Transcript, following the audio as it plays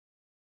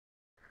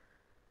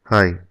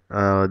Hi,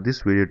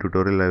 this video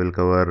tutorial I will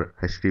cover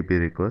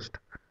HTTP request.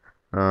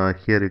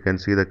 Here you can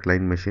see the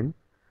client machine,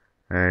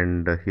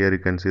 and here you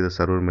can see the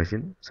server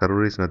machine.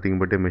 Server is nothing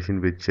but a machine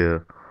which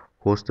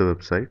hosts the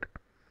website,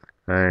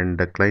 and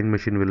the client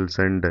machine will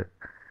send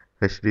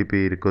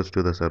HTTP request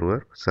to the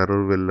server.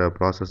 Server will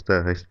process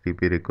the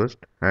HTTP request,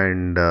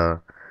 and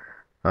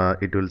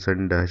it will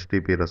send the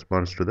HTTP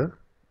response to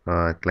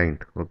the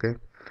client. Okay.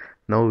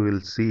 Now we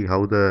will see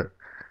how the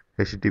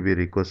HTTP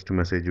request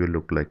message will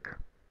look like.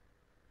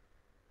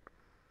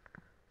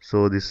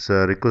 So this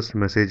request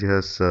message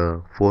has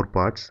four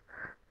parts.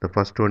 The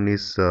first one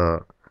is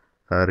a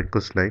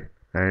request line,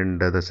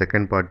 and the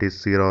second part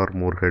is zero or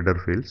more header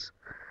fields.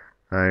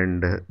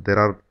 And there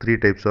are three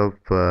types of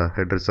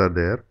headers are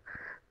there.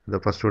 The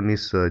first one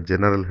is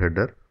general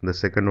header. The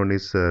second one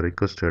is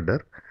request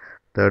header.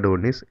 Third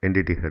one is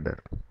entity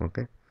header.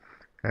 Okay,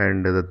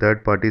 and the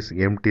third part is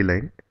empty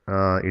line,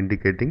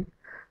 indicating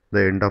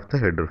the end of the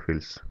header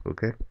fields.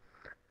 Okay,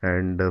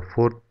 and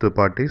fourth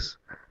part is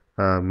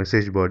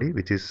message body,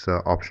 which is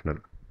optional.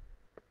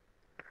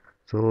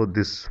 So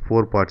these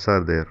four parts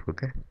are there,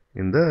 okay,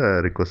 in the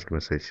request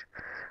message.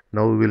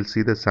 Now we will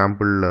see the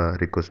sample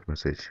request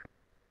message.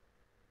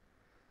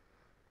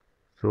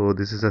 So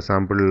this is a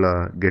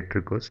sample get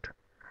request.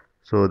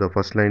 So the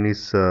first line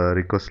is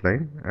request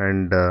line,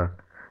 and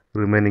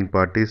remaining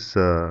part is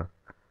header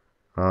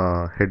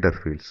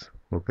fields.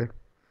 Okay.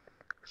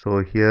 So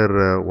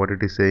here what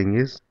it is saying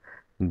is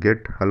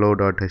get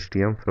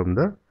hello.htm from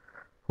the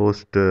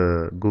host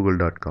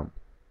google.com.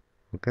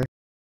 Okay.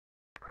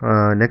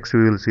 Next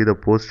we will see the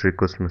post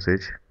request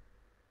message.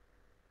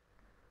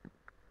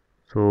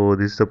 So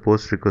this is the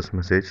post request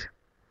message.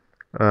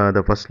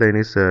 The first line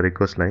is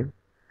request line,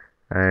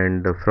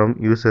 and from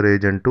user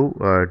agent to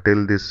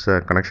till this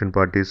connection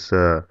part is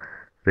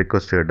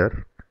request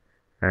header,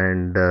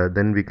 and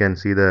then we can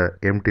see the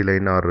empty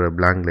line or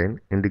blank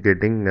line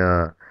indicating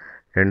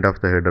end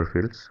of the header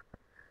fields,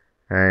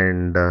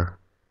 and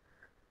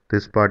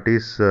this part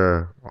is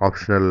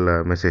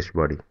optional message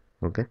body.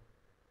 Okay.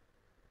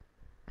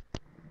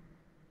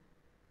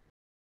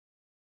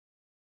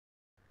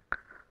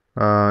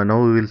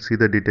 Now we will see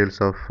the details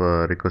of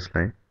request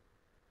line.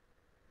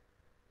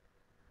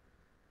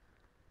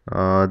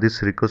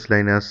 This request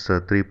line has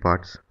three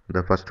parts.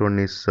 The first one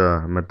is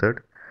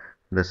method,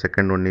 the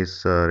second one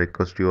is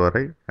request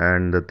URI,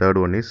 and the third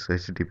one is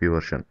HTTP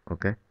version.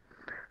 Okay.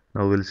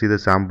 Now we'll see the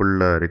sample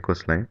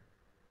request line.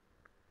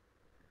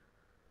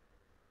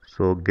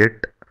 So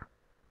get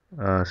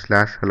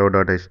slash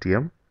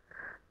hello.htm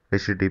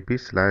HTTP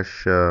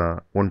slash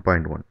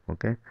 1.1.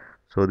 Okay.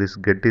 So this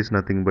get is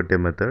nothing but a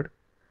method.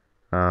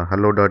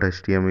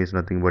 Hello.htm is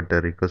nothing but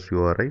a request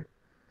URI,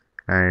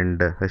 and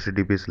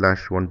HTTP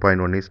slash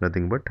 1.1 is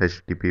nothing but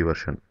HTTP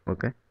version.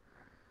 Okay.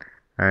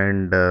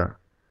 And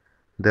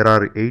there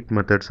are 8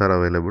 methods are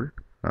available,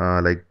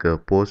 like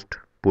post,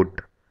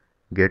 put,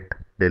 get,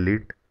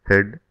 delete,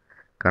 head,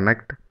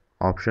 connect,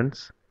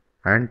 options,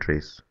 and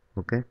trace.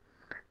 Okay.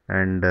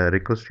 And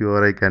request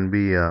URI can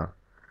be a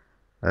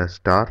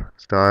star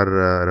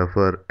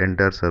refer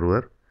enter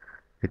server.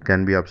 It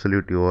can be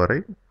absolute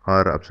URI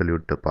or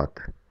absolute path.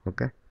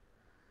 Okay.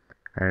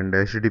 And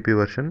HTTP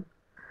version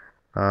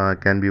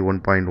can be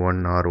 1.1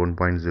 or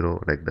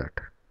 1.0, like that.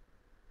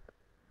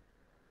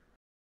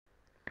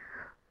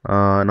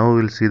 Now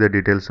we'll see the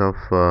details of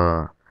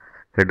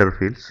header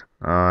fields.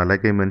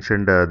 Like I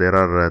mentioned, there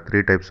are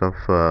three types of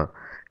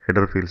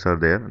header fields are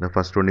there. The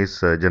first one is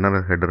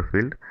general header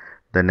field.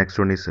 The next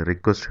one is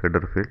request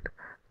header field.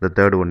 The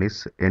third one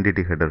is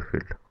entity header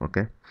field.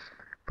 Okay.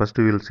 First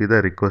we will see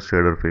the request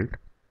header field.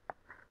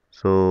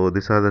 So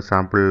these are the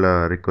sample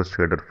request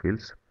header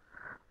fields.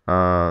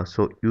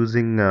 So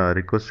using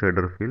request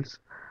header fields,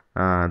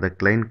 the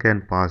client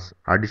can pass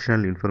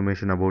additional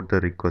information about the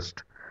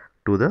request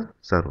to the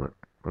server.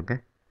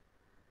 Okay.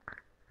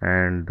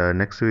 And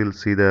next we will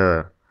see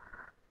the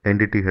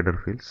entity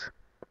header fields.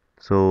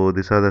 So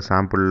these are the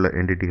sample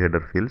entity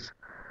header fields.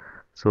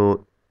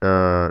 So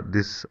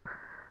this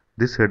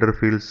header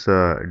fields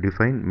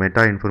define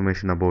meta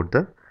information about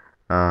the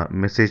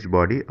message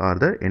body or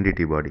the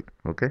entity body.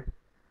 Okay.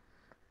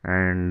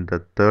 And the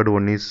third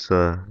one is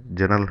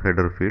general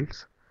header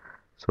fields.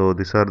 So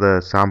these are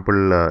the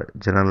sample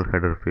general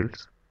header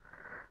fields.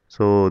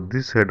 So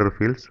these header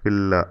fields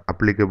will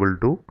applicable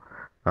to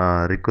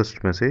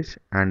request message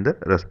and the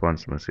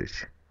response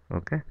message.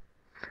 Okay.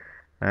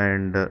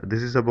 And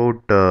this is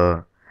about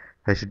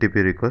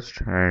HTTP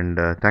request, and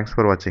thanks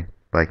for watching.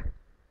 Bye.